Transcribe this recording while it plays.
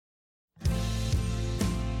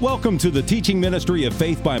Welcome to the teaching ministry of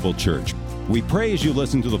Faith Bible Church. We pray as you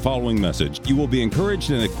listen to the following message, you will be encouraged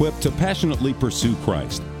and equipped to passionately pursue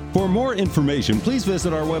Christ. For more information, please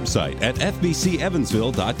visit our website at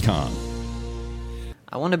fbcevansville.com.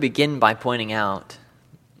 I want to begin by pointing out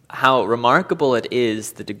how remarkable it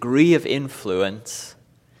is, the degree of influence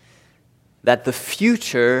that the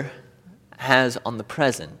future has on the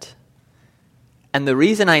present. And the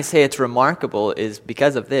reason I say it's remarkable is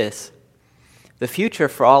because of this. The future,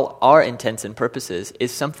 for all our intents and purposes,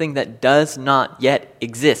 is something that does not yet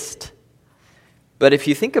exist. But if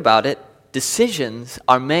you think about it, decisions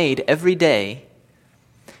are made every day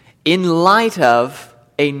in light of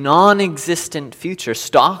a non-existent future.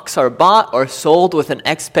 Stocks are bought or sold with an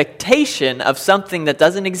expectation of something that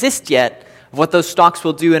doesn't exist yet, of what those stocks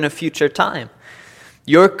will do in a future time.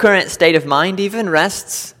 Your current state of mind even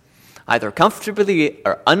rests either comfortably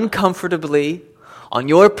or uncomfortably on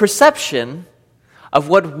your perception of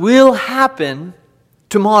what will happen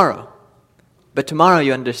tomorrow. But tomorrow,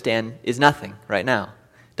 you understand, is nothing right now.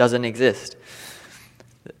 Doesn't exist.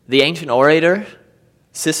 The ancient orator,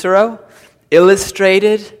 Cicero,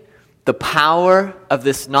 illustrated the power of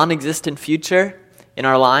this non-existent future in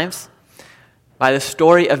our lives by the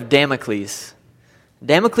story of Damocles.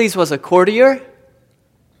 Damocles was a courtier.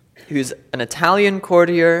 He was an Italian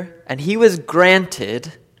courtier, and he was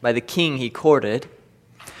granted by the king he courted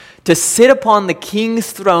to sit upon the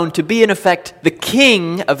king's throne, to be in effect the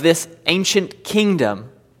king of this ancient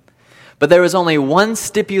kingdom. But there was only one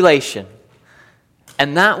stipulation,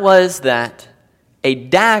 and that was that a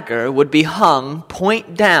dagger would be hung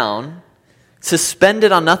point down,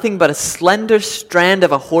 suspended on nothing but a slender strand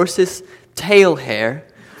of a horse's tail hair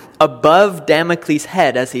above Damocles'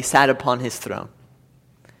 head as he sat upon his throne.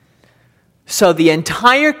 So the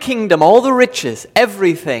entire kingdom, all the riches,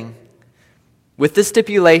 everything, with the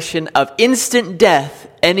stipulation of instant death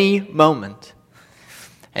any moment.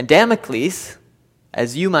 And Damocles,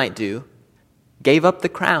 as you might do, gave up the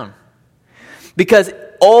crown. Because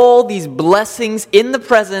all these blessings in the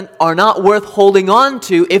present are not worth holding on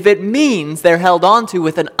to if it means they're held on to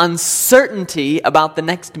with an uncertainty about the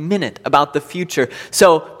next minute, about the future.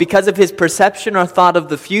 So because of his perception or thought of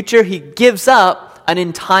the future, he gives up an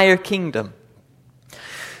entire kingdom.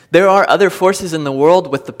 There are other forces in the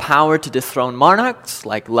world with the power to dethrone monarchs,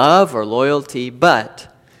 like love or loyalty,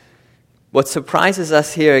 but what surprises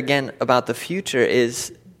us here again about the future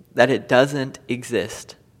is that it doesn't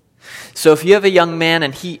exist. So if you have a young man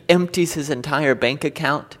and he empties his entire bank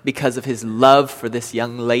account because of his love for this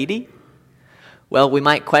young lady, well, we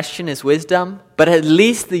might question his wisdom, but at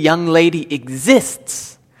least the young lady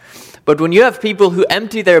exists. But when you have people who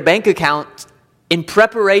empty their bank account in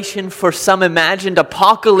preparation for some imagined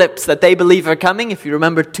apocalypse that they believe are coming. If you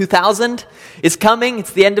remember, 2000 is coming.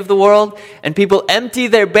 It's the end of the world. And people empty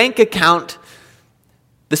their bank account.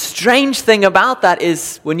 The strange thing about that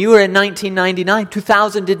is when you were in 1999,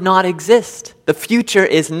 2000 did not exist. The future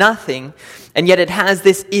is nothing. And yet it has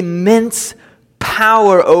this immense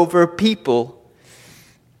power over people.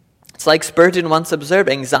 It's like Spurgeon once observed,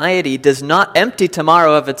 anxiety does not empty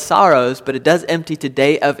tomorrow of its sorrows, but it does empty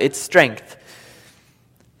today of its strength.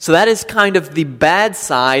 So that is kind of the bad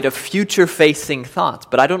side of future-facing thoughts.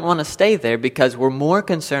 But I don't want to stay there because we're more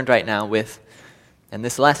concerned right now with, in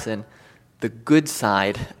this lesson, the good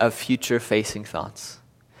side of future-facing thoughts.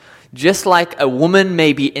 Just like a woman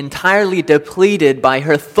may be entirely depleted by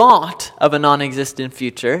her thought of a non-existent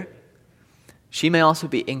future, she may also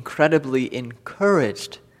be incredibly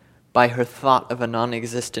encouraged by her thought of a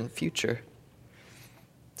non-existent future.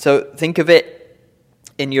 So think of it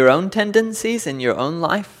in your own tendencies, in your own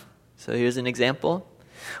life. So here's an example.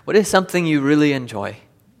 What is something you really enjoy?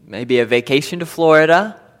 Maybe a vacation to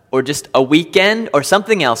Florida, or just a weekend, or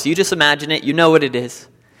something else. You just imagine it, you know what it is.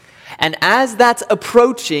 And as that's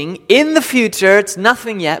approaching, in the future, it's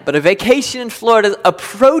nothing yet, but a vacation in Florida is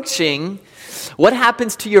approaching, what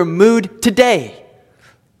happens to your mood today?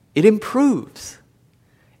 It improves.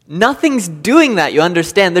 Nothing's doing that, you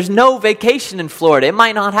understand. There's no vacation in Florida. It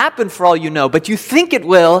might not happen for all you know, but you think it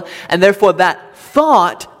will, and therefore that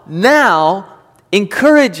thought now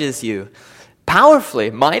encourages you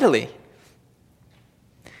powerfully, mightily.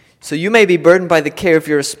 So you may be burdened by the care of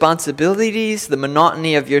your responsibilities, the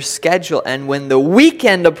monotony of your schedule, and when the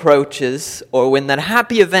weekend approaches, or when that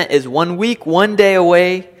happy event is 1 week, 1 day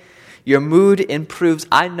away, your mood improves.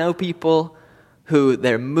 I know people who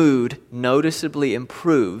their mood noticeably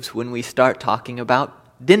improves when we start talking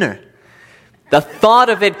about dinner. The thought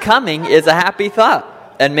of it coming is a happy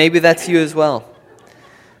thought, and maybe that's you as well.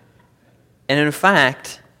 And in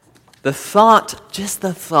fact, just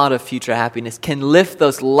the thought of future happiness can lift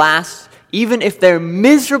those last even if they're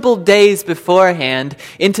miserable days beforehand,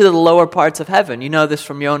 into the lower parts of heaven. You know this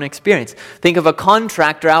from your own experience. Think of a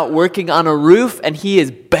contractor out working on a roof and he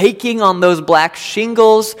is baking on those black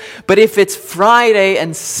shingles. But if it's Friday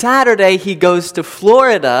and Saturday he goes to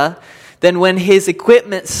Florida, then when his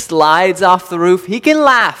equipment slides off the roof, he can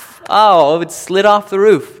laugh. Oh, it slid off the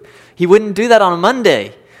roof. He wouldn't do that on a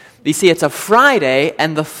Monday. You see, it's a Friday,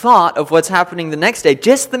 and the thought of what's happening the next day,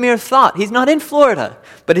 just the mere thought. He's not in Florida,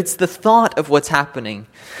 but it's the thought of what's happening.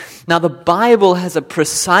 Now, the Bible has a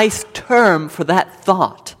precise term for that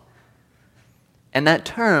thought, and that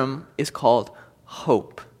term is called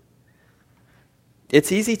hope.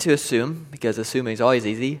 It's easy to assume, because assuming is always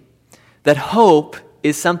easy, that hope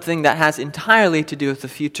is something that has entirely to do with the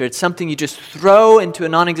future. It's something you just throw into a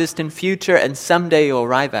non-existent future, and someday you'll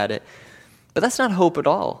arrive at it. But that's not hope at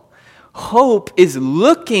all. Hope is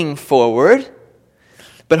looking forward,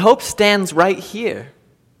 but hope stands right here,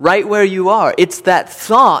 right where you are. It's that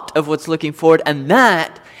thought of what's looking forward, and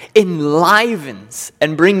that enlivens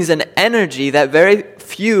and brings an energy that very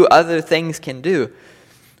few other things can do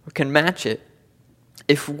or can match it.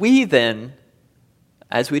 If we then,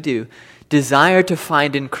 as we do, desire to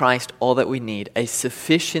find in Christ all that we need, a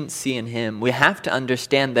sufficiency in Him, we have to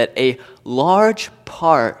understand that a large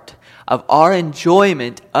part of our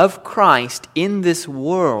enjoyment of Christ in this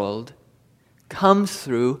world comes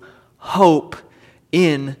through hope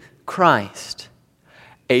in Christ.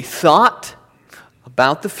 A thought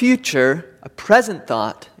about the future, a present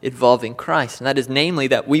thought involving Christ, and that is namely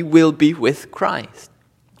that we will be with Christ.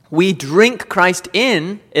 We drink Christ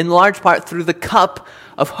in large part through the cup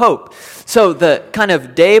of hope. So the kind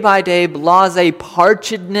of day-by-day blasé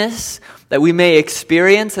parchedness that we may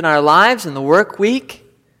experience in our lives in the work week,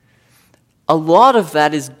 a lot of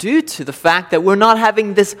that is due to the fact that we're not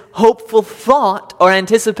having this hopeful thought or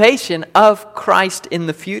anticipation of Christ in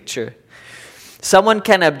the future. Someone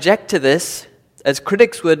can object to this, as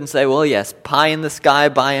critics would, and say, well, yes, pie in the sky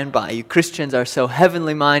by and by. You Christians are so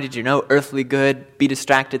heavenly minded, you're no earthly good, be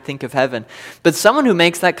distracted, think of heaven. But someone who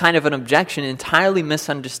makes that kind of an objection entirely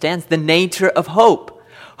misunderstands the nature of hope.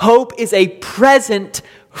 Hope is a present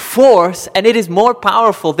force, and it is more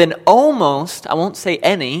powerful than almost, I won't say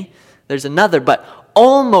any, there's another, but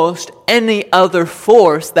almost any other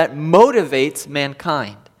force that motivates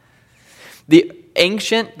mankind.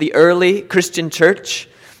 The early Christian church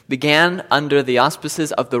began under the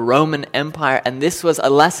auspices of the Roman Empire, and this was a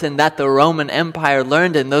lesson that the Roman Empire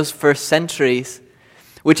learned in those first centuries,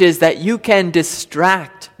 which is that you can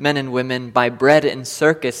distract men and women by bread and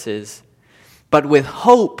circuses, but with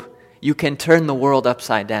hope you can turn the world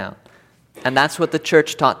upside down. And that's what the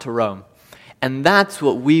church taught to Rome. And that's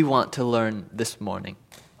what we want to learn this morning.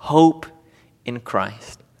 Hope in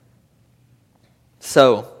Christ.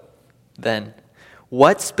 So, then,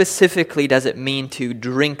 what specifically does it mean to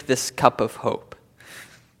drink this cup of hope?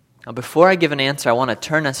 Now, before I give an answer, I want to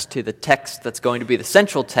turn us to the text that's going to be the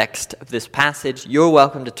central text of this passage. You're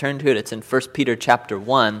welcome to turn to it. It's in 1 Peter chapter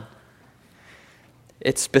 1.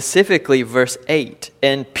 It's specifically verse 8.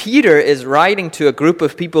 And Peter is writing to a group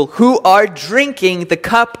of people who are drinking the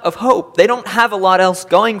cup of hope. They don't have a lot else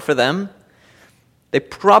going for them. They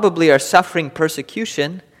probably are suffering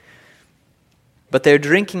persecution. But they're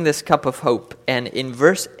drinking this cup of hope. And in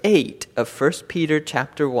verse 8 of 1 Peter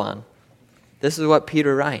chapter 1, this is what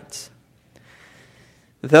Peter writes.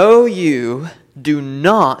 Though you do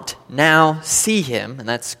not now see Him, and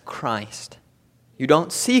that's Christ. You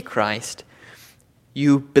don't see Christ.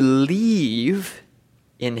 You believe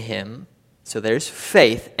in Him. So there's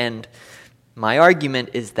faith. And my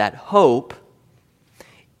argument is that hope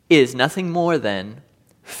is nothing more than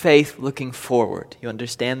faith looking forward. You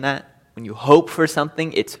understand that? When you hope for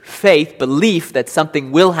something, it's faith, belief that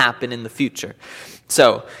something will happen in the future.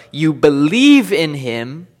 So you believe in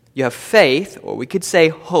Him, you have faith, or we could say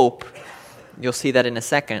hope. You'll see that in a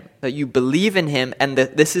second. That you believe in Him, and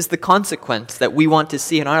that this is the consequence that we want to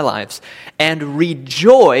see in our lives. And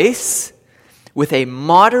rejoice with a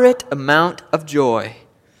moderate amount of joy.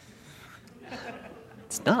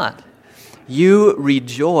 It's not. You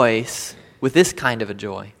rejoice with this kind of a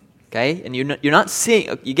joy. Okay? And you're not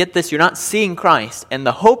seeing, you get this, you're not seeing Christ. And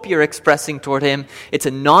the hope you're expressing toward Him, it's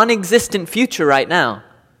a non-existent future right now.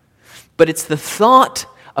 But it's the thought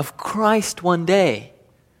of Christ one day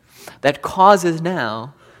that causes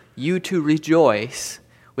now you to rejoice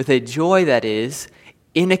with a joy that is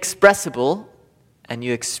inexpressible, and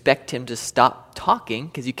you expect Him to stop talking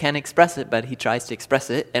because you can't express it, but He tries to express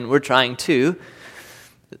it, and we're trying to.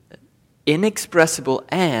 Inexpressible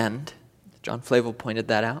and, John Flavel pointed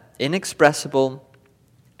that out, inexpressible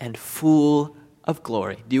and full of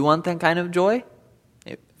glory. Do you want that kind of joy?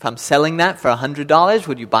 If I'm selling that for $100,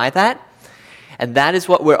 would you buy that? And that is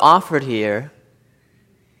what we're offered here.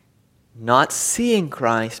 Not seeing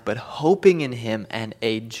Christ, but hoping in Him, and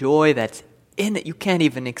a joy that's in it. You can't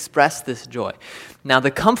even express this joy. Now, the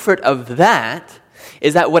comfort of that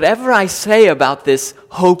is that whatever I say about this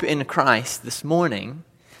hope in Christ this morning,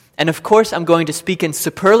 and of course I'm going to speak in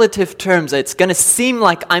superlative terms, it's going to seem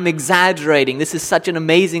like I'm exaggerating. This is such an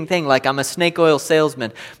amazing thing, like I'm a snake oil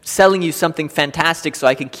salesman selling you something fantastic so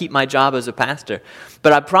I can keep my job as a pastor.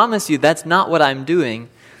 But I promise you that's not what I'm doing,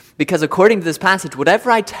 because according to this passage,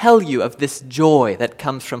 whatever I tell you of this joy that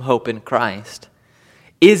comes from hope in Christ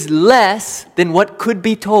is less than what could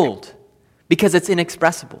be told, because it's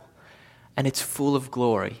inexpressible and it's full of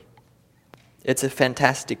glory. It's a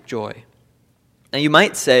fantastic joy. Now you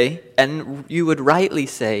might say, and you would rightly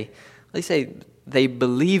say, they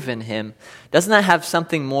believe in Him. Doesn't that have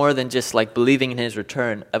something more than just like believing in His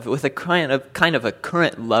return, with a kind of a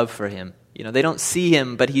current love for Him? You know, they don't see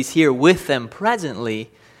Him, but He's here with them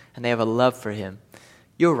presently, and they have a love for Him.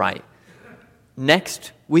 You're right.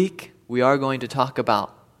 Next week, we are going to talk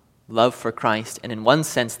about love for Christ, and in one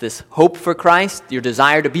sense, this hope for Christ, your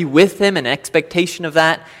desire to be with Him and expectation of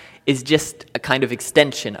that, is just a kind of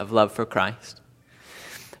extension of love for Christ.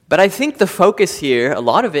 But I think the focus here, a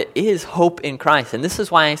lot of it, is hope in Christ. And this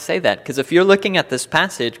is why I say that, because if you're looking at this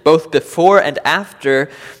passage, both before and after,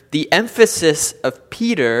 the emphasis of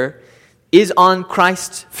Peter is on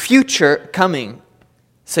Christ's future coming.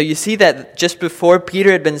 So you see that just before,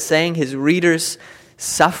 Peter had been saying his readers'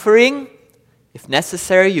 suffering, if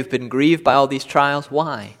necessary, you've been grieved by all these trials.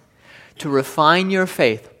 Why? To refine your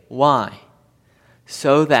faith. Why?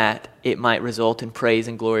 So that it might result in praise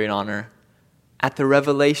and glory and honor at the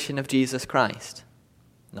revelation of Jesus Christ.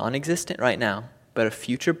 Non-existent right now, but a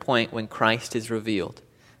future point when Christ is revealed.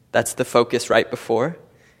 That's the focus right before.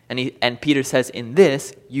 And Peter says, in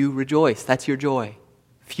this, you rejoice. That's your joy.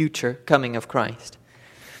 Future coming of Christ.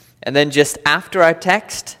 And then just after our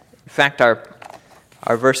text, in fact,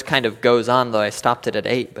 our verse kind of goes on, though I stopped it at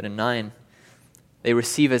 8, but in 9, they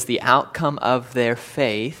receive as the outcome of their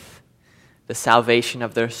faith the salvation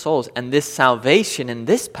of their souls. And this salvation in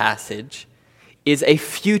this passage is a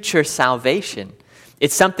future salvation.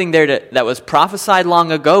 It's something there that was prophesied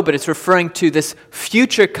long ago, but it's referring to this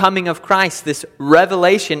future coming of Christ, this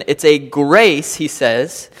revelation. It's a grace, he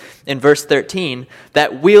says in verse 13,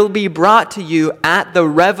 that will be brought to you at the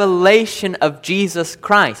revelation of Jesus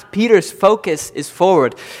Christ. Peter's focus is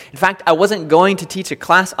forward. In fact, I wasn't going to teach a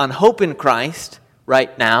class on hope in Christ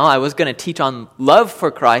right now. I was going to teach on love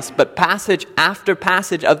for Christ, but passage after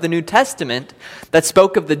passage of the New Testament that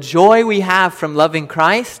spoke of the joy we have from loving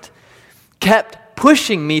Christ kept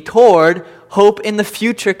pushing me toward hope in the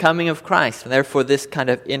future coming of Christ. And therefore, this kind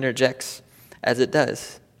of interjects as it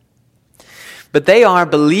does. But they are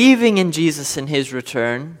believing in Jesus and His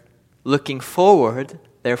return, looking forward.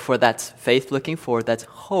 Therefore, that's faith looking forward. That's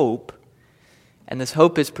hope. And this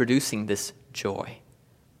hope is producing this joy.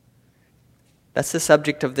 That's the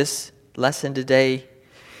subject of this lesson today.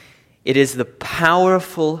 It is the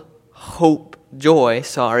powerful joy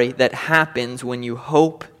that happens when you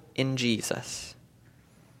hope in Jesus.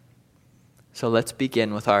 So let's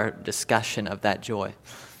begin with our discussion of that joy.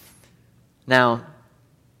 Now,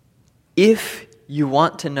 if you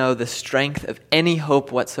want to know the strength of any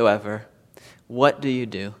hope whatsoever, what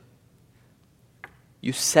do?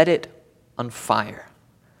 You set it on fire.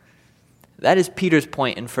 That is Peter's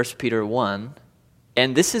point in 1 Peter 1.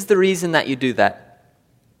 And this is the reason that you do that.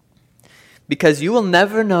 Because you will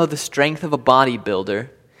never know the strength of a bodybuilder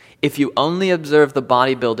if you only observe the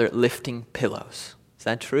bodybuilder lifting pillows. Is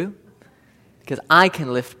that true? Because I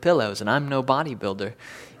can lift pillows and I'm no bodybuilder.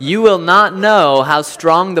 You will not know how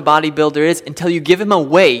strong the bodybuilder is until you give him a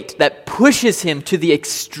weight that pushes him to the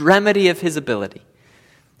extremity of his ability.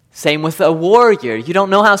 Same with a warrior. You don't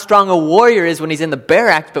know how strong a warrior is when he's in the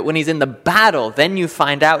barracks, but when he's in the battle, then you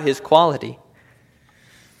find out his quality.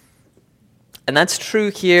 And that's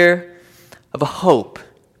true here of a hope.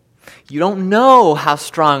 You don't know how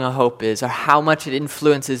strong a hope is or how much it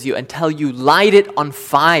influences you until you light it on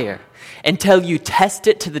fire, until you test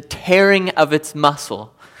it to the tearing of its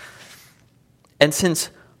muscle. And since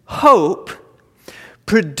hope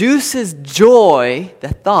produces joy,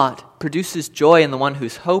 that thought produces joy in the one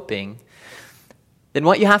who's hoping, then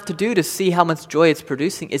what you have to do to see how much joy it's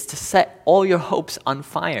producing is to set all your hopes on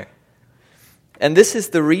fire. And this is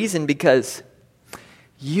the reason, because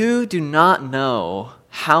you do not know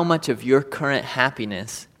how much of your current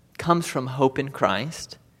happiness comes from hope in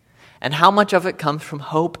Christ, and how much of it comes from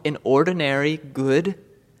hope in ordinary, good,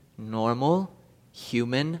 normal,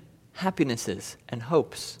 human happinesses and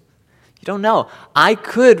hopes. You don't know. I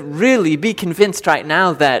could really be convinced right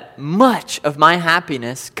now that much of my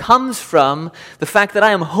happiness comes from the fact that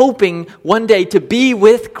I am hoping one day to be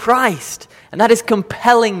with Christ. And that is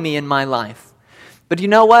compelling me in my life. But you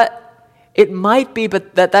know what? It might be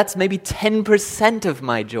but that's maybe 10% of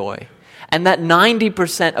my joy. And that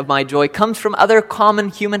 90% of my joy comes from other common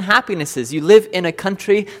human happinesses. You live in a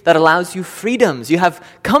country that allows you freedoms. You have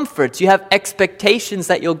comforts. You have expectations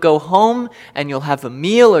that you'll go home and you'll have a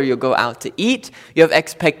meal or you'll go out to eat. You have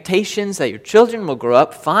expectations that your children will grow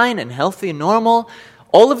up fine and healthy and normal.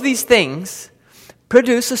 All of these things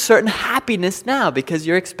produce a certain happiness now because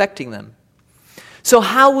you're expecting them. So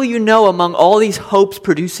how will you know among all these hopes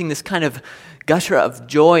producing this kind of gusher of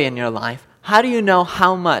joy in your life, how do you know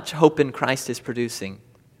how much hope in Christ is producing?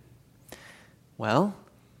 Well,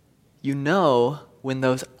 you know when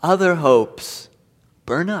those other hopes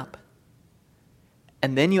burn up.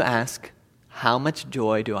 And then you ask, how much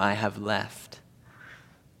joy do I have left?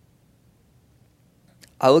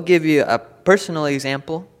 I will give you a personal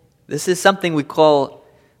example. This is something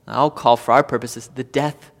I'll call for our purposes, the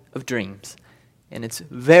death of dreams. And it's a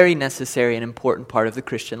very necessary and important part of the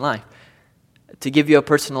Christian life. To give you a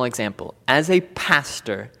personal example, as a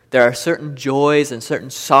pastor, there are certain joys and certain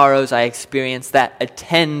sorrows I experience that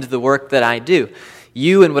attend the work that I do.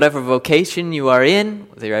 You, in whatever vocation you are in,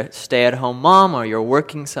 whether you're a stay-at-home mom or you're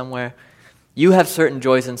working somewhere, you have certain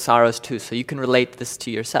joys and sorrows too, so you can relate this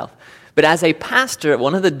to yourself. But as a pastor,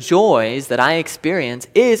 one of the joys that I experience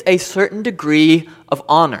is a certain degree of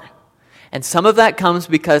honor. And some of that comes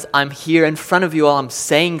because I'm here in front of you all, I'm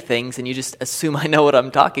saying things, and you just assume I know what I'm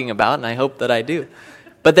talking about, and I hope that I do.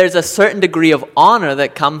 But there's a certain degree of honor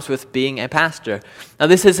that comes with being a pastor. Now,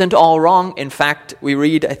 this isn't all wrong. In fact, we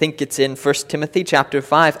read, I think it's in 1 Timothy chapter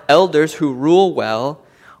 5, elders who rule well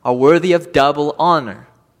are worthy of double honor.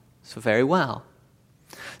 So very well.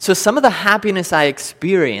 So some of the happiness I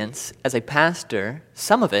experience as a pastor,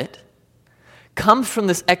 some of it, comes from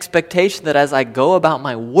this expectation that as I go about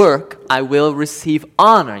my work, I will receive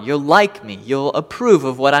honor. You'll like me. You'll approve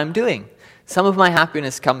of what I'm doing. Some of my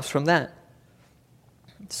happiness comes from that.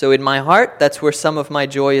 So in my heart, that's where some of my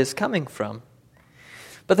joy is coming from.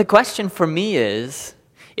 But the question for me is,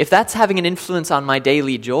 if that's having an influence on my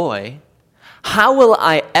daily joy, how will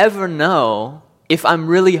I ever know if I'm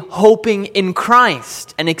really hoping in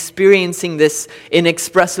Christ and experiencing this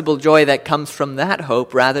inexpressible joy that comes from that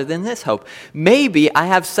hope rather than this hope? Maybe I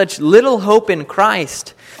have such little hope in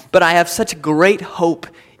Christ, but I have such great hope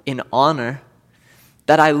in honor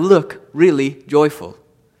that I look really joyful.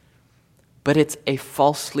 But it's a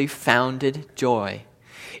falsely founded joy.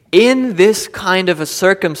 In this kind of a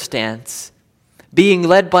circumstance, being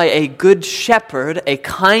led by a good shepherd, a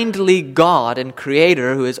kindly God and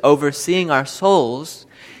creator who is overseeing our souls,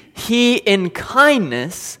 he in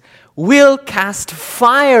kindness will cast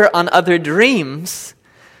fire on other dreams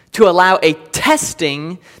to allow a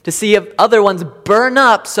testing to see if other ones burn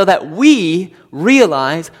up so that we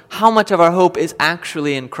realize how much of our hope is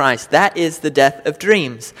actually in Christ. That is the death of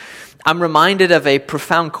dreams. I'm reminded of a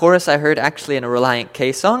profound chorus I heard actually in a Reliant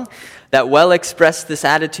K song that well expressed this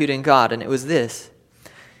attitude in God, and it was this.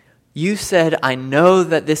 You said, I know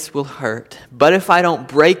that this will hurt, but if I don't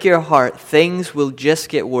break your heart, things will just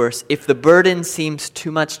get worse. If the burden seems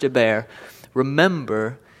too much to bear,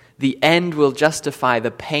 remember, the end will justify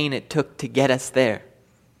the pain it took to get us there.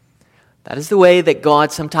 That is the way that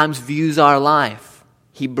God sometimes views our life.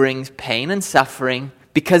 He brings pain and suffering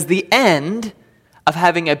because the end of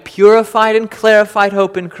having a purified and clarified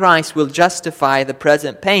hope in Christ will justify the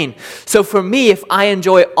present pain. So for me, if I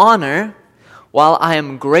enjoy honor, while I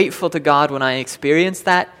am grateful to God when I experience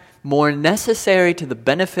that, more necessary to the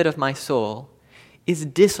benefit of my soul is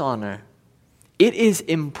dishonor. It is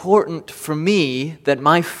important for me that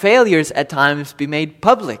my failures at times be made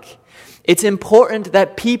public. It's important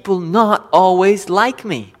that people not always like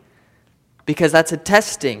me, because that's a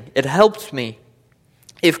testing. It helps me.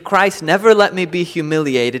 If Christ never let me be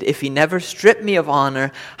humiliated, if he never stripped me of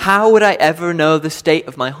honor, how would I ever know the state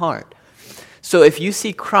of my heart? So if you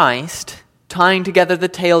see Christ tying together the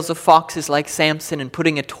tails of foxes like Samson and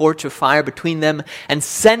putting a torch of fire between them and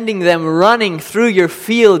sending them running through your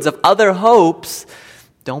fields of other hopes,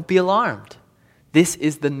 don't be alarmed. This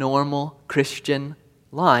is the normal Christian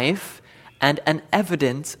life and an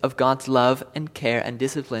evidence of God's love and care and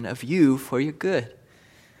discipline of you for your good.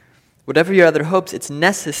 Whatever your other hopes, it's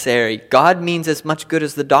necessary. God means as much good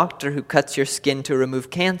as the doctor who cuts your skin to remove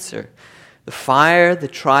cancer. The fire, the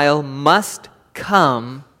trial must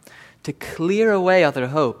come to clear away other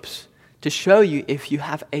hopes, to show you if you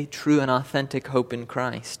have a true and authentic hope in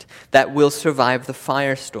Christ that will survive the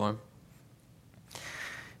firestorm.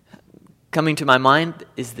 Coming to my mind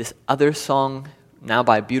is this other song, now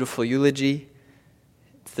by Beautiful Eulogy.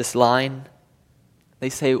 It's this line. They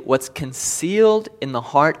say, what's concealed in the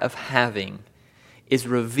heart of having is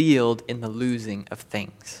revealed in the losing of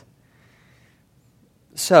things.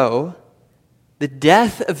 So, the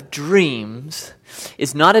death of dreams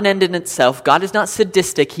is not an end in itself. God is not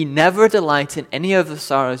sadistic. He never delights in any of the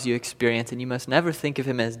sorrows you experience, and you must never think of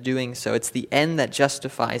him as doing so. It's the end that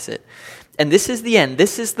justifies it. And this is the end.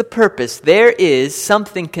 This is the purpose. There is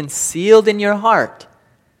something concealed in your heart.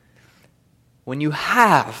 When you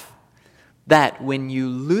have, that when you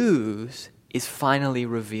lose is finally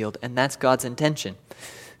revealed, and that's God's intention.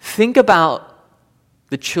 Think about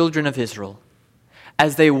the children of Israel.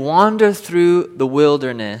 As they wander through the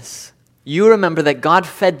wilderness, you remember that God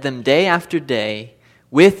fed them day after day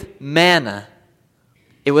with manna.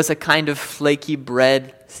 It was a kind of flaky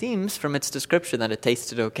bread. Seems from its description that it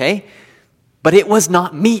tasted okay, but it was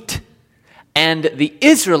not meat. And the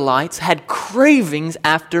Israelites had cravings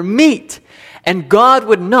after meat. And God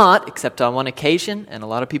would not, except on one occasion, and a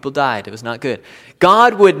lot of people died. It was not good.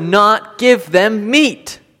 God would not give them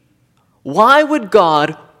meat. Why would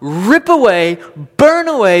God rip away, burn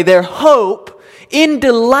away their hope in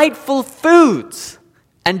delightful foods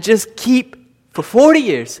and just keep, for 40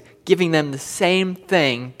 years, giving them the same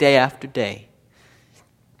thing day after day?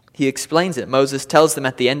 He explains it. Moses tells them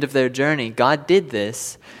at the end of their journey, God did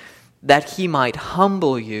this that he might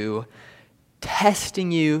humble you,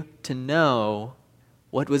 testing you to know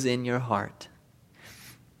what was in your heart.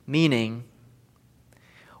 Meaning,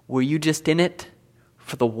 were you just in it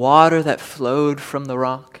for the water that flowed from the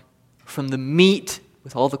rock, from the meat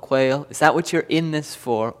with all the quail? Is that what you're in this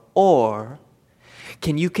for? Or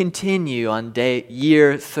can you continue on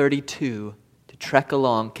year 32 to trek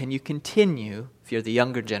along? Can you continue, if you're the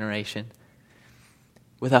younger generation,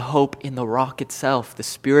 with a hope in the rock itself, the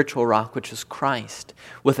spiritual rock, which is Christ,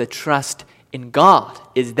 with a trust in God?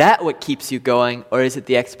 Is that what keeps you going, or is it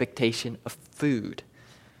the expectation of food?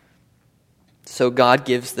 So God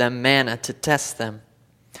gives them manna to test them.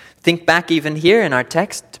 Think back even here in our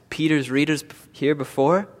text, Peter's readers here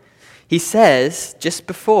before. He says, just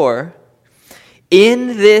before,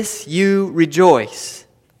 in this you rejoice.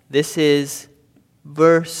 This is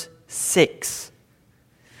verse 6.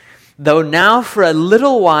 Though now for a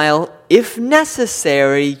little while, if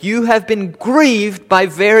necessary, you have been grieved by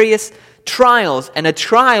various trials. And a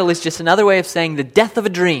trial is just another way of saying the death of a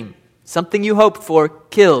dream. Something you hoped for,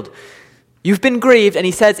 killed. You've been grieved, and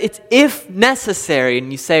he says it's if necessary.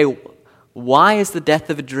 And you say, why is the death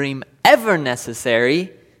of a dream ever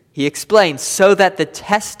necessary? He explains, so that the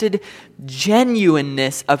tested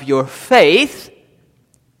genuineness of your faith,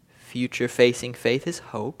 future-facing faith is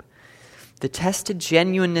hope, the tested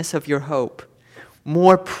genuineness of your hope,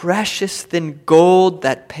 more precious than gold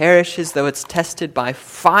that perishes though it's tested by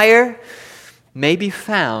fire, may be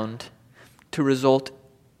found to result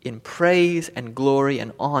in praise and glory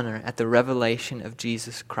and honor at the revelation of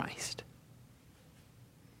Jesus Christ.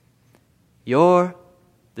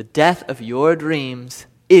 The death of your dreams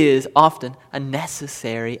is often a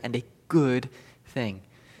necessary and a good thing.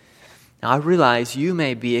 Now, I realize you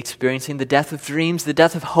may be experiencing the death of dreams, the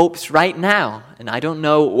death of hopes right now. And I don't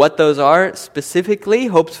know what those are specifically.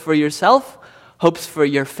 Hopes for yourself, hopes for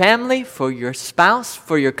your family, for your spouse,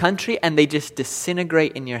 for your country, and they just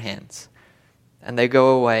disintegrate in your hands. And they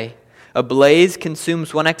go away. A blaze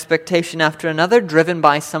consumes one expectation after another, driven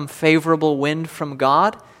by some favorable wind from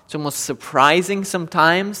God. It's almost surprising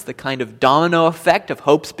sometimes, the kind of domino effect of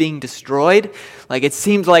hopes being destroyed. Like it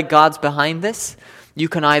seems like God's behind this. You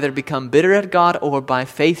can either become bitter at God, or by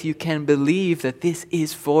faith you can believe that this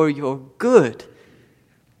is for your good.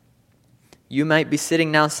 You might be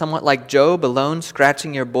sitting now somewhat like Job, alone,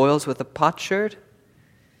 scratching your boils with a potsherd.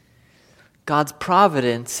 God's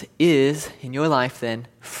providence is, in your life then,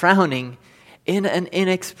 frowning in an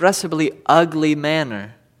inexpressibly ugly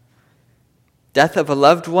manner. Death of a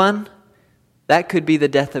loved one, that could be the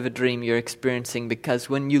death of a dream you're experiencing, because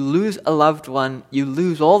when you lose a loved one, you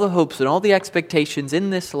lose all the hopes and all the expectations in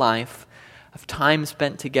this life of time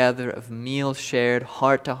spent together, of meals shared,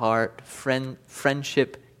 heart to heart,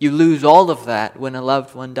 friendship. You lose all of that when a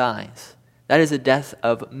loved one dies. That is a death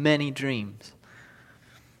of many dreams.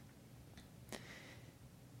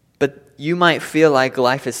 But you might feel like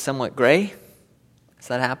life is somewhat gray as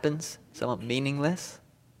that happens, somewhat meaningless.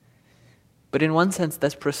 But in one sense,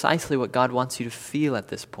 that's precisely what God wants you to feel at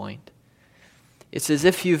this point. It's as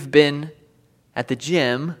if you've been at the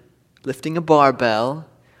gym lifting a barbell,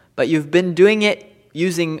 but you've been doing it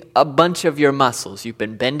using a bunch of your muscles. You've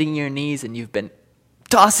been bending your knees and you've been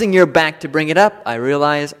tossing your back to bring it up. I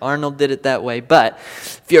realize Arnold did it that way, but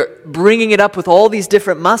if you're bringing it up with all these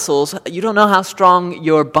different muscles, you don't know how strong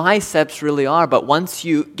your biceps really are, but once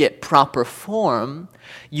you get proper form,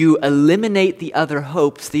 you eliminate the other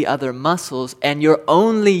hopes, the other muscles, and you've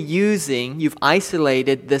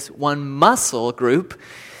isolated this one muscle group,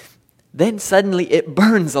 then suddenly it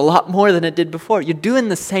burns a lot more than it did before. You're doing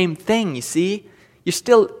the same thing, you see? You're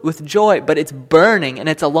still with joy, but it's burning, and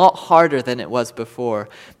it's a lot harder than it was before.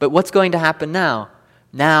 But what's going to happen now?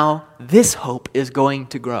 Now, this hope is going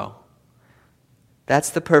to grow.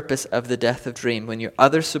 That's the purpose of the death of dream, when your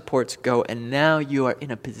other supports go, and now you are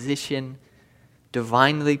in a position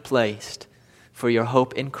divinely placed for your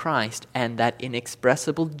hope in Christ and that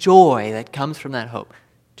inexpressible joy that comes from that hope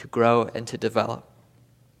to grow and to develop.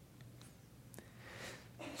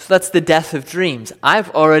 So that's the death of dreams. I've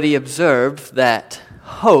already observed that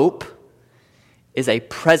hope is a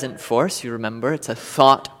present force. You remember, it's a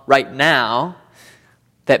thought right now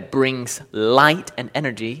that brings light and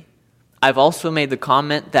energy. I've also made the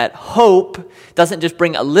comment that hope doesn't just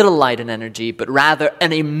bring a little light and energy, but rather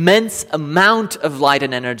an immense amount of light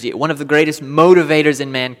and energy, one of the greatest motivators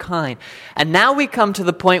in mankind. And now we come to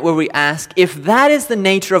the point where we ask, if that is the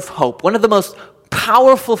nature of hope, one of the most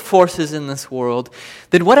powerful forces in this world,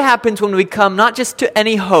 then what happens when we come not just to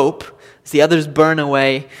any hope, as the others burn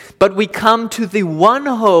away, but we come to the one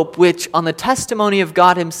hope which, on the testimony of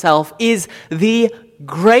God Himself, is the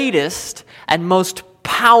greatest and most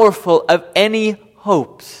powerful of any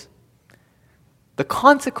hopes. The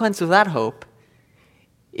consequence of that hope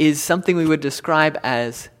is something we would describe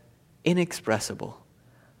as inexpressible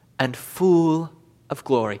and full of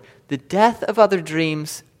glory. The death of other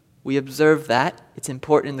dreams, we observe that. It's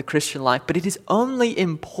important in the Christian life, but it is only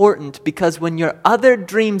important because when your other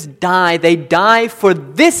dreams die, they die for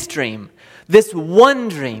this dream, this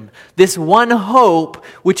one hope,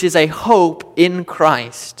 which is a hope in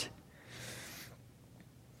Christ.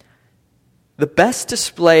 The best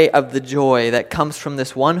display of the joy that comes from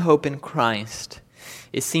this one hope in Christ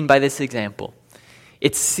is seen by this example.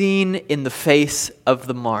 It's seen in the face of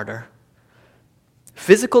the martyr.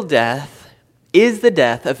 Physical death is the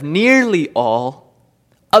death of nearly all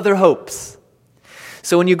other hopes.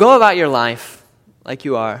 So when you go about your life, like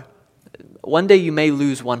you are, one day you may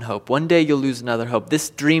lose one hope. One day you'll lose another hope.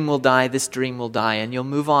 This dream will die, and you'll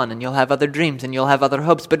move on, and you'll have other dreams, and you'll have other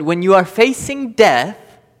hopes. But when you are facing death,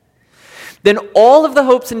 then all of the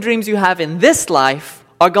hopes and dreams you have in this life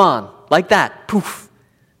are gone. Like that. Poof.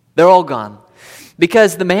 They're all gone.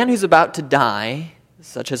 Because the man who's about to die,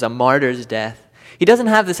 such as a martyr's death, he doesn't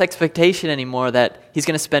have this expectation anymore that he's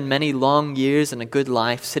going to spend many long years and a good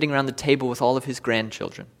life sitting around the table with all of his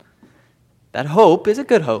grandchildren. That hope is a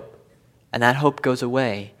good hope, and that hope goes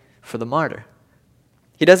away for the martyr.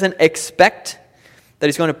 He doesn't expect that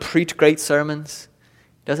he's going to preach great sermons.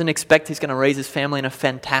 He doesn't expect he's going to raise his family in a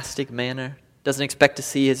fantastic manner. Doesn't expect to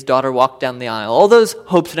see his daughter walk down the aisle. All those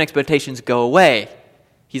hopes and expectations go away.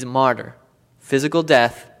 He's a martyr. Physical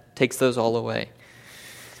death takes those all away.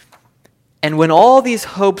 And when all these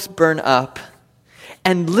hopes burn up,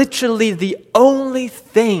 and literally the only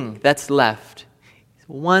thing that's left is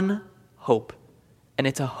one hope, and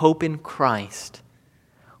it's a hope in Christ,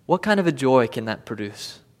 what kind of a joy can that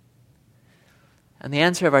produce? And the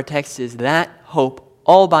answer of our text is that hope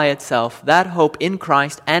all by itself, that hope in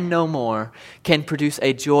Christ and no more, can produce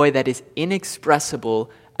a joy that is inexpressible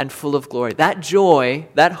and full of glory. That joy,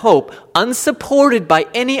 that hope, unsupported by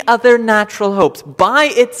any other natural hopes, by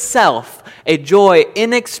itself, a joy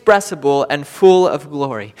inexpressible and full of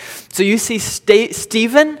glory. So you see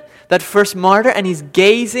Stephen, that first martyr, and he's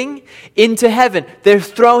gazing into heaven. They're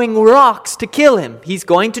throwing rocks to kill him. He's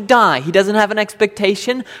going to die. He doesn't have an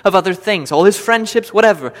expectation of other things. All his friendships,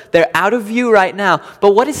 whatever, they're out of view right now.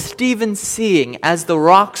 But what is Stephen seeing as the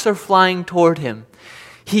rocks are flying toward him?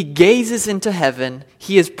 He gazes into heaven.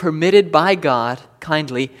 He is permitted by God,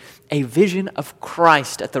 kindly, a vision of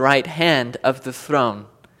Christ at the right hand of the throne.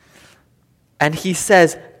 And he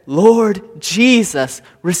says, "Lord Jesus,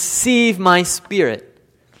 receive my spirit."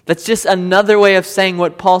 That's just another way of saying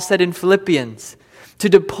what Paul said in Philippians. To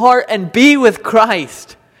depart and be with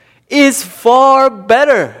Christ is far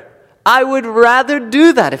better. I would rather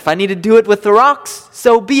do that. If I need to do it with the rocks,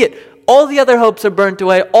 so be it. All the other hopes are burnt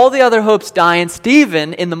away. All the other hopes die. And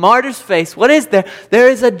Stephen, in the martyr's face, what is there? There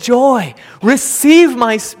is a joy. Receive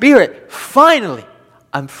my spirit. Finally,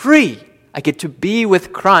 I'm free. I get to be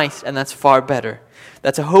with Christ, and that's far better.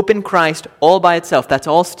 That's a hope in Christ all by itself. That's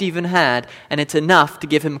all Stephen had, and it's enough to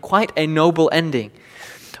give him quite a noble ending.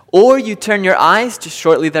 Or you turn your eyes just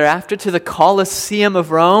shortly thereafter to the Colosseum of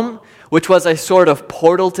Rome, which was a sort of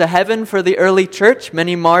portal to heaven for the early church.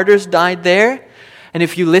 Many martyrs died there. And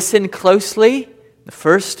if you listen closely,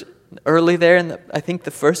 early there in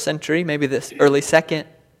the first century, maybe this early second,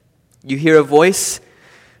 you hear a voice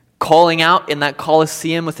calling out in that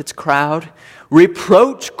Colosseum with its crowd,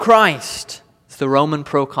 "Reproach Christ," it's the Roman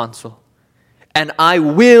proconsul, "and I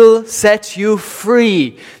will set you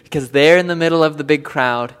free." Because there in the middle of the big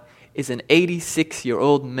crowd is an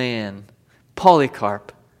 86-year-old man,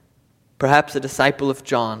 Polycarp, perhaps a disciple of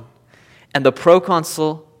John. And the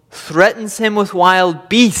proconsul threatens him with wild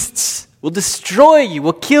beasts. "We'll destroy you,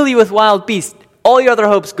 we'll kill you with wild beasts. All your other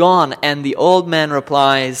hope's gone." And the old man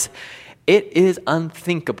replies, "It is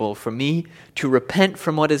unthinkable for me to repent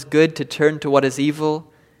from what is good to turn to what is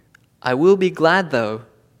evil. I will be glad, though,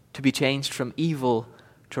 to be changed from evil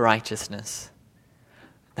to righteousness."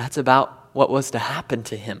 That's about what was to happen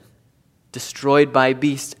to him. Destroyed by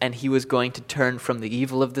beasts, and he was going to turn from the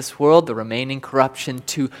evil of this world, the remaining corruption,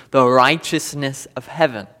 to the righteousness of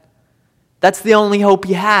heaven. That's the only hope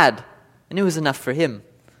he had, and it was enough for him.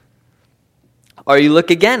 Or you look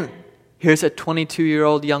again. Here's a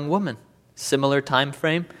 22-year-old young woman, similar time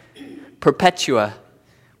frame, Perpetua,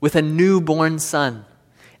 with a newborn son.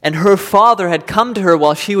 And her father had come to her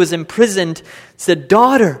while she was imprisoned, said,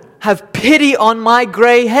 "Daughter, have pity on my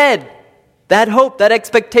gray head." That hope, that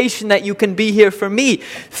expectation that you can be here for me.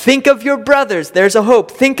 Think of your brothers, there's a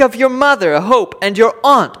hope. Think of your mother, a hope. And your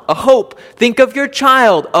aunt, a hope. Think of your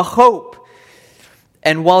child, a hope.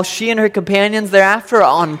 And while she and her companions thereafter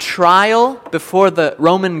are on trial before the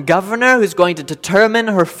Roman governor who's going to determine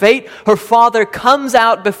her fate, her father comes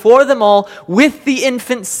out before them all with the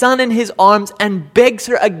infant son in his arms and begs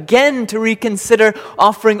her again to reconsider,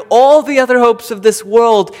 offering all the other hopes of this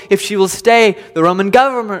world if she will stay. The Roman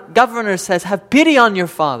governor says, "Have pity on your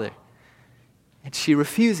father." And she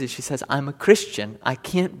refuses. She says, "I'm a Christian. I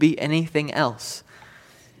can't be anything else."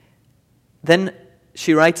 Then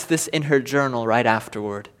she writes this in her journal right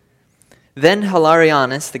afterward. "Then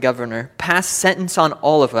Hilarianus, the governor, passed sentence on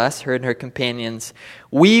all of us," her and her companions.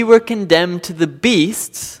 "We were condemned to the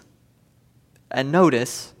beasts," and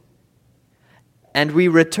notice, "and we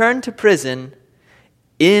returned to prison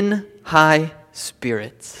in high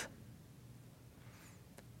spirits."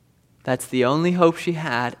 That's the only hope she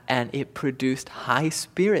had, and it produced high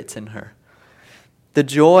spirits in her. The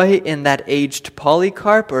joy in that aged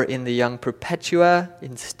Polycarp, or in the young Perpetua,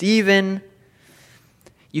 in Stephen,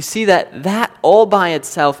 you see that all by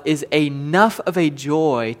itself is enough of a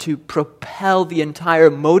joy to propel the entire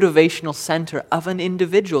motivational center of an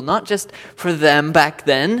individual, not just for them back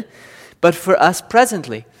then, but for us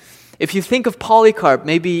presently. If you think of Polycarp,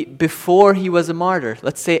 maybe before he was a martyr,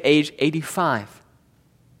 let's say age 85,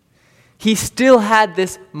 he still had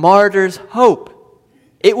this martyr's hope.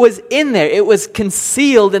 It was in there. It was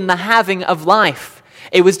concealed in the having of life.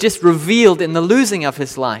 It was just revealed in the losing of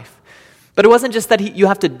his life. But it wasn't just that you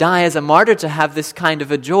have to die as a martyr to have this kind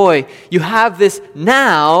of a joy. You have this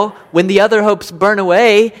now when the other hopes burn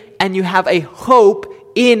away, and you have a hope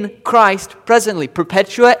in Christ presently.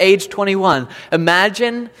 Perpetua, age 21.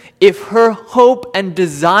 Imagine if her hope and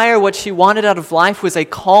desire, what she wanted out of life, was a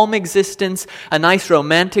calm existence, a nice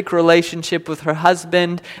romantic relationship with her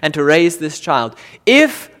husband, and to raise this child.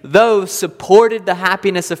 If those supported the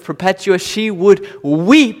happiness of Perpetua, she would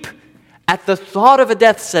weep at the thought of a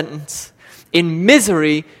death sentence in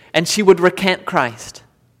misery, and she would recant Christ.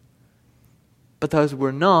 But those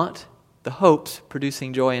were not the hopes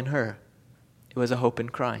producing joy in her. It was a hope in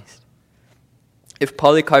Christ. If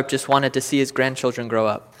Polycarp just wanted to see his grandchildren grow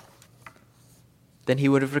up, then he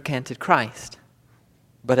would have recanted Christ.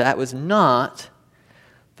 But that was not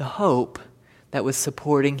the hope that was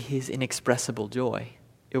supporting his inexpressible joy.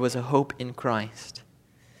 It was a hope in Christ.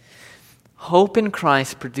 Hope in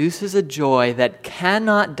Christ produces a joy that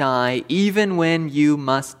cannot die even when you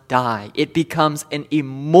must die. It becomes an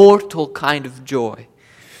immortal kind of joy.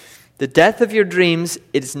 The death of your dreams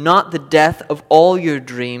is not the death of all your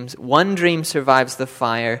dreams. One dream survives the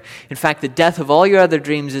fire. In fact, the death of all your other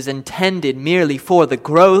dreams is intended merely for the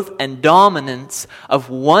growth and dominance of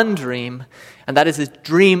one dream, and that is a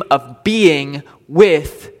dream of being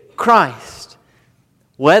with Christ.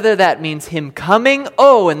 Whether that means Him coming,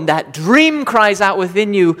 and that dream cries out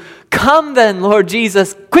within you, "Come then, Lord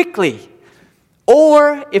Jesus, quickly."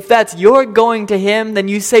 Or if that's your going to Him, then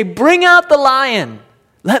you say, "Bring out the lion.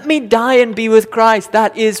 Let me die and be with Christ."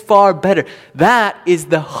 That is far better. That is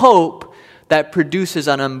the hope that produces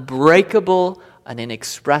an unbreakable, an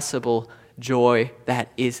inexpressible joy that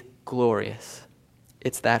is glorious.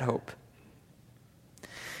 It's that hope.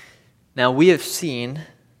 Now we have seen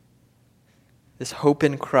this hope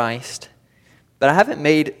in Christ, but I haven't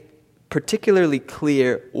made particularly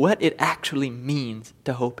clear what it actually means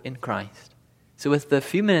to hope in Christ. So with the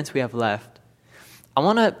few minutes we have left, I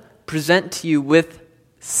want to present to you with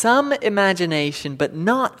some imagination, but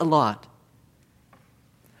not a lot,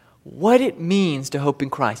 what it means to hope in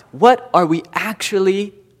Christ. What are we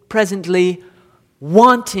actually, presently,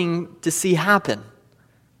 wanting to see happen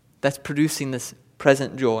that's producing this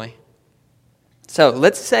present joy? So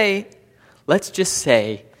let's just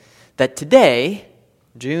say that today,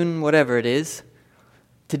 June whatever it is,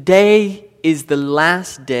 today is the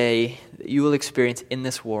last day that you will experience in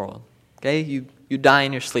this world. Okay, you die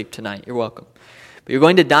in your sleep tonight. You're welcome. But you're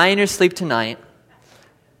going to die in your sleep tonight.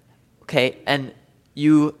 Okay, and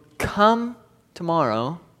you come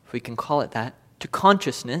tomorrow, if we can call it that, to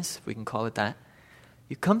consciousness, if we can call it that.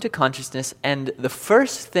 You come to consciousness, and the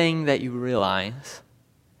first thing that you realize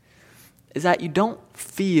is that you don't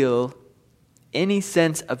feel any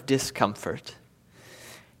sense of discomfort.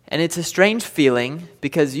 And it's a strange feeling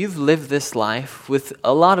because you've lived this life with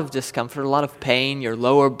a lot of discomfort, a lot of pain, your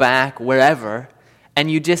lower back, wherever,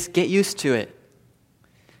 and you just get used to it.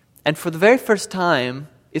 And for the very first time,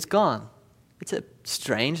 it's gone. It's a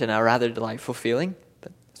strange and a rather delightful feeling,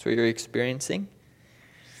 but that's what you're experiencing.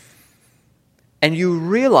 And you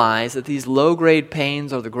realize that these low-grade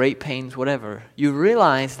pains or the great pains, whatever, you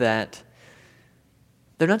realize that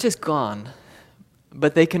they're not just gone,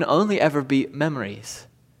 but they can only ever be memories.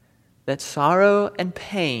 That sorrow and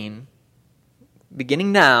pain,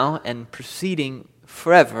 beginning now and proceeding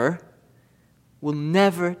forever, will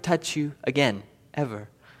never touch you again, ever.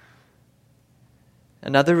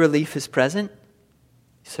 Another relief is present.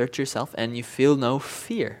 You search yourself and you feel no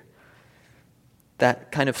fear.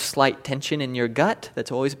 That kind of slight tension in your gut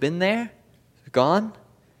that's always been there is gone.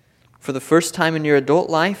 For the first time in your adult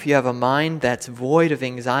life, you have a mind that's void of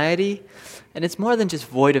anxiety. And it's more than just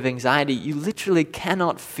void of anxiety. You literally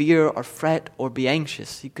cannot fear or fret or be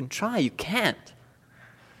anxious. You can try, you can't.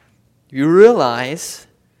 You realize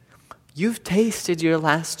you've tasted your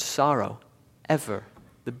last sorrow ever.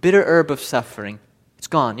 The bitter herb of suffering. It's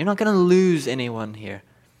gone. You're not going to lose anyone here.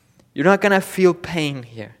 You're not going to feel pain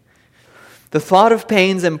here. The thought of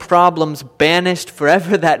pains and problems banished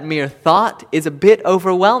forever, that mere thought, is a bit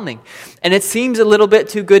overwhelming. And it seems a little bit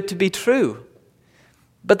too good to be true.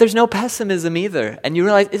 But there's no pessimism either. And you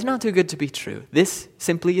realize it's not too good to be true. This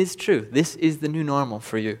simply is true. This is the new normal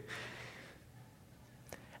for you.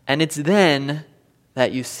 And it's then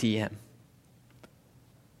that you see Him.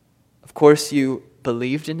 Of course, you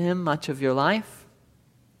believed in Him much of your life.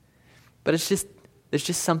 But there's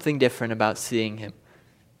just something different about seeing Him.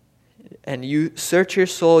 And you search your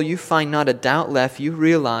soul, you find not a doubt left, you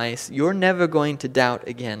realize you're never going to doubt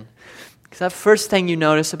again. Because that first thing you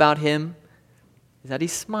notice about Him is that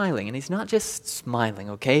He's smiling. And He's not just smiling,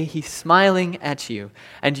 okay? He's smiling at you.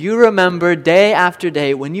 And you remember day after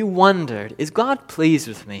day when you wondered, is God pleased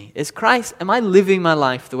with me? Am I living my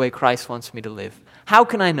life the way Christ wants me to live? How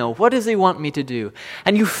can I know? What does He want me to do?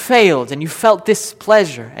 And you failed and you felt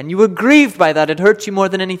displeasure and you were grieved by that. It hurt you more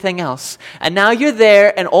than anything else. And now you're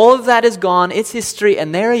there and all of that is gone. It's history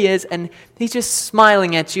and there He is and He's just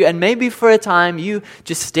smiling at you. And maybe for a time you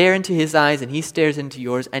just stare into His eyes and He stares into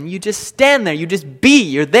yours and you just stand there. You just be.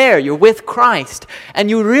 You're there. You're with Christ. And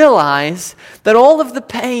you realize that all of the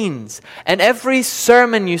pains and every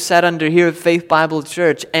sermon you sat under here at Faith Bible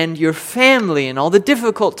Church and your family and all the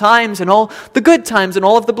difficult times and all the good times and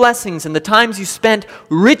all of the blessings and the times you spent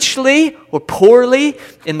richly or poorly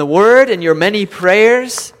in the Word and your many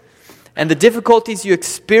prayers and the difficulties you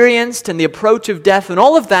experienced and the approach of death and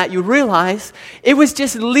all of that, you realize it was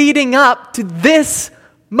just leading up to this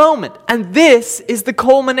moment. And this is the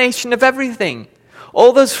culmination of everything.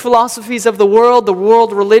 All those philosophies of the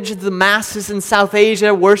world religions, the masses in South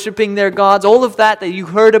Asia worshiping their gods, all of that you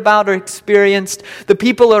heard about or experienced, the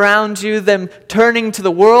people around you, them turning to the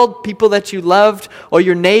world, people that you loved, or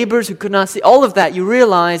your neighbors who could not see, all of that, you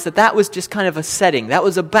realize that was just kind of a setting. That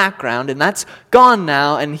was a background, and that's gone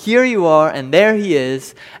now, and here you are, and there He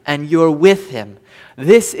is, and you're with Him.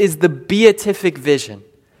 This is the beatific vision.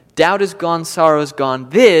 Doubt is gone, sorrow is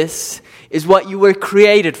gone. This is what you were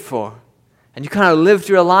created for. And you kind of lived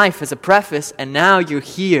your life as a preface, and now you're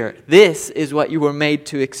here. This is what you were made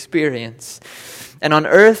to experience. And on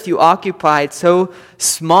earth, you occupied so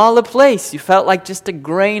small a place. You felt like just a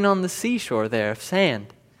grain on the seashore there of sand.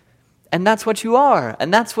 And that's what you are,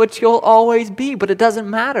 and that's what you'll always be. But it doesn't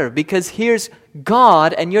matter, because here's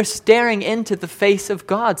God, and you're staring into the face of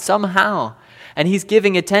God somehow. And He's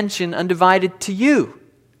giving attention undivided to you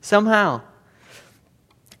somehow.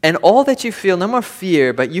 And all that you feel, no more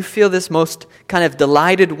fear, but you feel this most kind of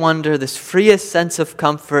delighted wonder, this freest sense of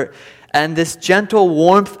comfort and this gentle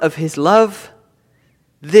warmth of his love,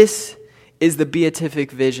 this is the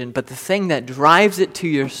beatific vision. But the thing that drives it to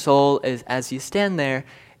your soul is, as you stand there,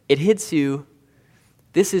 it hits you,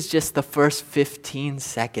 this is just the first 15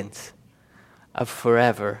 seconds of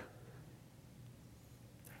forever.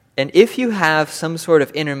 And if you have some sort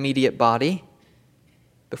of intermediate body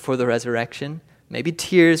before the resurrection, maybe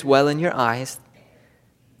tears well in your eyes,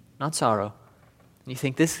 not sorrow. You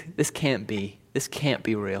think this can't be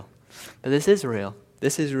real. But this is real.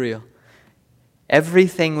 This is real.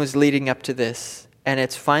 Everything was leading up to this, and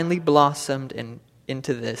it's finally blossomed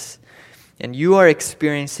into this. And you are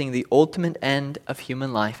experiencing the ultimate end of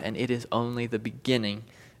human life, and it is only the beginning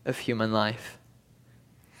of human life.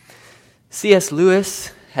 C.S.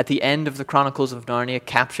 Lewis, at the end of the Chronicles of Narnia,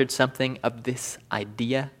 captured something of this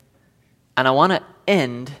idea. And I want to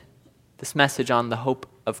end this message on the hope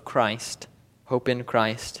of Christ, hope in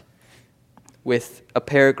Christ, with a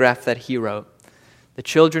paragraph that he wrote. The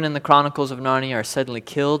children in the Chronicles of Narnia are suddenly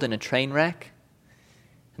killed in a train wreck.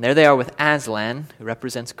 And there they are with Aslan, who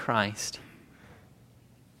represents Christ.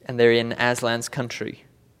 And they're in Aslan's country.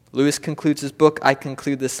 Lewis concludes his book. I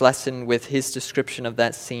conclude this lesson with his description of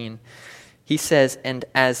that scene. He says, and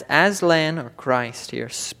as Aslan, or Christ here,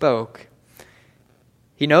 spoke,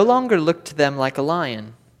 he no longer looked to them like a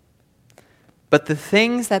lion. But the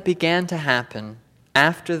things that began to happen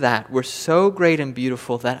after that were so great and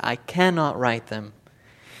beautiful that I cannot write them.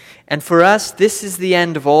 And for us, this is the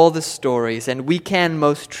end of all the stories, and we can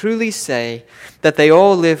most truly say that they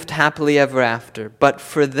all lived happily ever after. But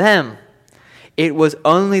for them, it was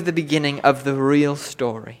only the beginning of the real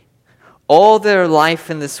story. All their life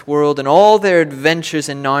in this world and all their adventures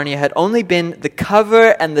in Narnia had only been the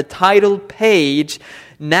cover and the title page.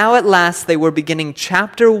 Now at last they were beginning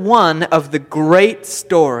chapter 1 of the great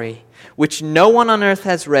story, which no one on earth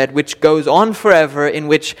has read, which goes on forever, in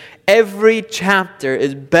which every chapter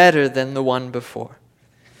is better than the one before.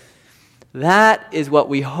 That is what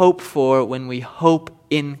we hope for when we hope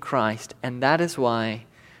in Christ, and that is why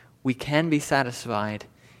we can be satisfied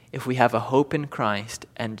if we have a hope in Christ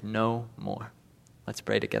and no more. Let's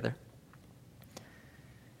pray together.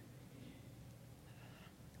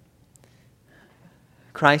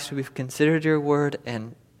 Christ, we've considered your word,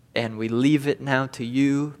 and we leave it now to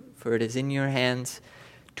you, for it is in your hands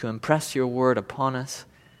to impress your word upon us,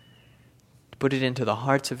 to put it into the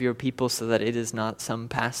hearts of your people so that it is not some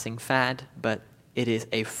passing fad, but it is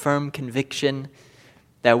a firm conviction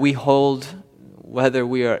that we hold, whether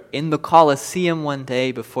we are in the Colosseum one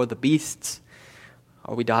day before the beasts,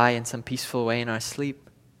 or we die in some peaceful way in our sleep.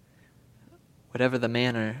 Whatever the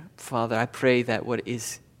manner, Father, I pray that what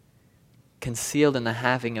is concealed in the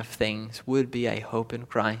having of things would be a hope in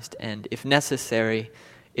Christ, and if necessary,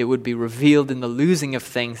 it would be revealed in the losing of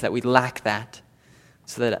things that we lack that,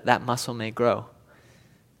 so that that muscle may grow.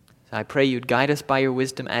 So I pray you'd guide us by your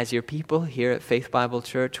wisdom as your people here at Faith Bible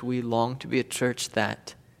Church. We long to be a church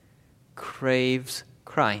that craves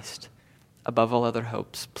Christ above all other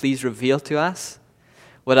hopes. Please reveal to us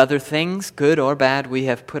what other things, good or bad, we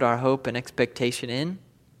have put our hope and expectation in.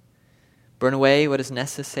 Burn away what is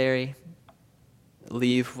necessary.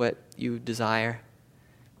 Leave what you desire.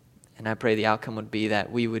 And I pray the outcome would be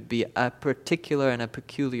that we would be a particular and a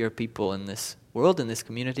peculiar people in this world, in this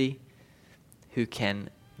community, who can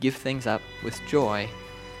give things up with joy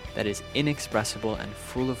that is inexpressible and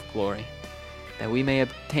full of glory, that we may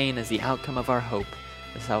obtain as the outcome of our hope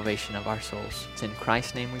the salvation of our souls. It's in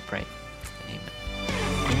Christ's name we pray. Amen.